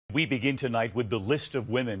We begin tonight with the list of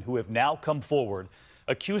women who have now come forward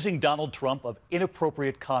accusing Donald Trump of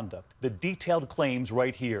inappropriate conduct. The detailed claims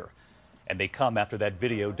right here. And they come after that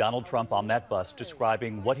video, Donald Trump on that bus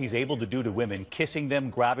describing what he's able to do to women, kissing them,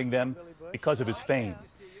 grabbing them because of his fame.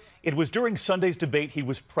 It was during Sunday's debate he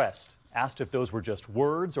was pressed, asked if those were just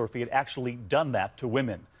words or if he had actually done that to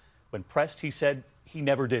women. When pressed, he said he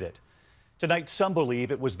never did it. Tonight, some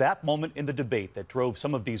believe it was that moment in the debate that drove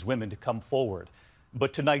some of these women to come forward.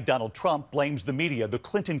 But tonight, Donald Trump blames the media, the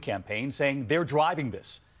Clinton campaign, saying they're driving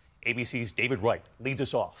this. ABC's David Wright leads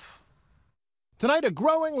us off. Tonight, a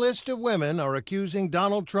growing list of women are accusing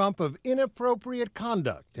Donald Trump of inappropriate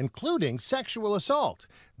conduct, including sexual assault.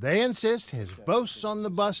 They insist his boasts on the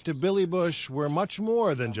bus to Billy Bush were much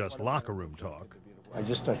more than just locker room talk. I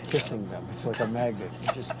just start kissing them. It's like a magnet.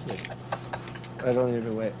 You just kiss. I don't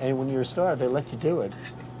even wait. And when you're a star, they let you do it.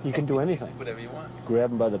 You can do anything. Whatever you want.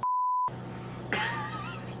 Grab them by the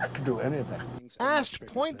I can do anything. Asked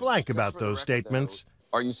point blank about those statements.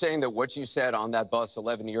 Are you saying that what you said on that bus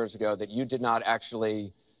 11 years ago, that you did not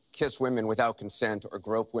actually kiss women without consent or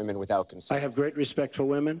grope women without consent? I have great respect for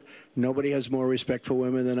women. Nobody has more respect for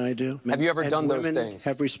women than I do. Have you ever done those things? things?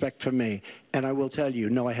 Have respect for me. And I will tell you,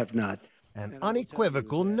 no, I have not. An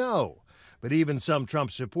unequivocal no. But even some Trump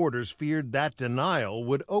supporters feared that denial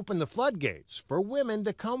would open the floodgates for women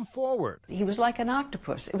to come forward. He was like an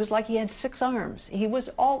octopus. It was like he had 6 arms. He was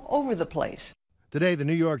all over the place. Today, the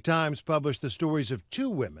New York Times published the stories of 2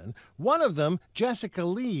 women. One of them, Jessica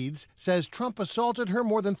Leeds, says Trump assaulted her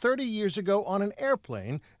more than 30 years ago on an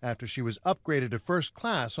airplane after she was upgraded to first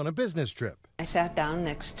class on a business trip. I sat down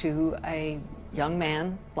next to a young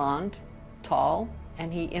man, blonde, tall,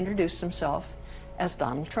 and he introduced himself as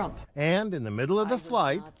Donald Trump. And in the middle of the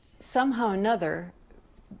flight, somehow or another,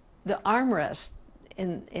 the armrest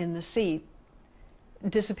in the seat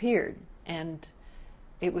disappeared, and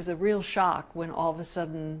it was a real shock when all of a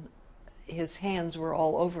sudden his hands were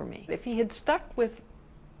all over me. If he had stuck with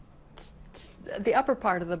the upper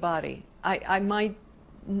part of the body, I might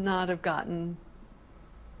not have gotten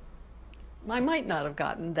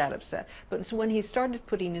that upset. But it's when he started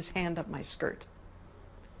putting his hand up my skirt,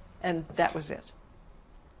 and that was it.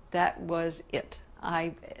 That was it.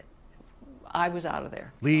 I was out of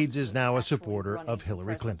there. Leeds is now a supporter of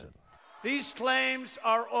Hillary Clinton. These claims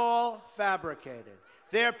are all fabricated.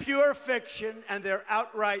 They're pure fiction and they're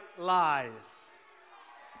outright lies.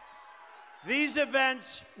 These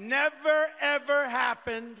events never, ever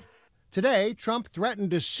happened. Today, Trump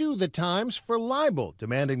threatened to sue the Times for libel,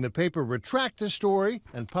 demanding the paper retract the story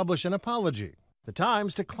and publish an apology. The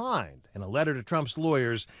Times declined in a letter to Trump's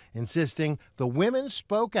lawyers, insisting the women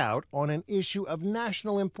spoke out on an issue of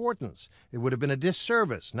national importance. It would have been a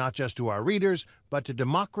disservice not just to our readers, but to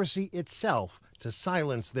democracy itself to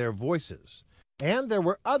silence their voices. And there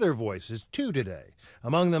were other voices, too, today.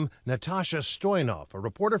 Among them, Natasha Stoynoff, a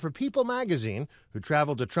reporter for People magazine who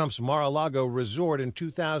traveled to Trump's Mar-a-Lago resort in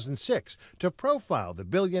 2006 to profile the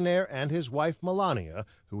billionaire and his wife, Melania,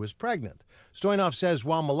 who was pregnant. Stoynoff says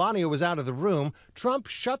while Melania was out of the room, Trump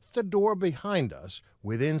shut the door behind us.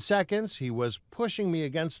 Within seconds, he was pushing me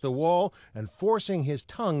against the wall and forcing his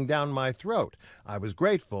tongue down my throat. I was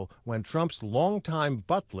grateful when Trump's longtime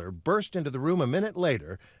butler burst into the room a minute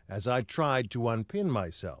later as I tried to unpin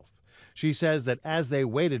myself. She says that as they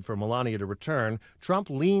waited for Melania to return, Trump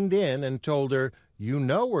leaned in and told her, "You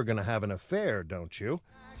know we're going to have an affair, don't you?"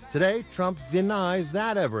 Today, Trump denies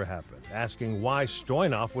that ever happened, asking why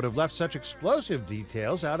Stoynoff would have left such explosive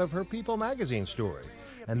details out of her People magazine story.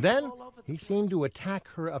 And then he seemed to attack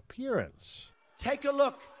her appearance. Take a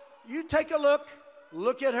look. You take a look.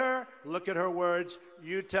 Look at her words.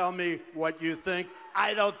 You tell me what you think.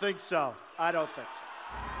 I don't think so. I don't think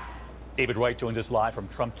so. David Wright joined us live from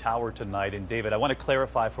Trump Tower tonight. And David, I want to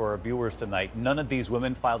clarify for our viewers tonight, none of these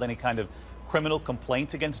women filed any kind of criminal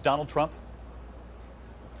complaints against Donald Trump?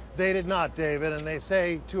 They did not, David, and they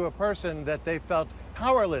say to a person that they felt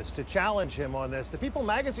powerless to challenge him on this. The People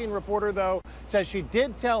magazine reporter, though, says she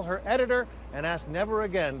did tell her editor and asked never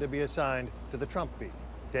again to be assigned to the Trump beat.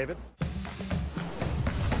 David?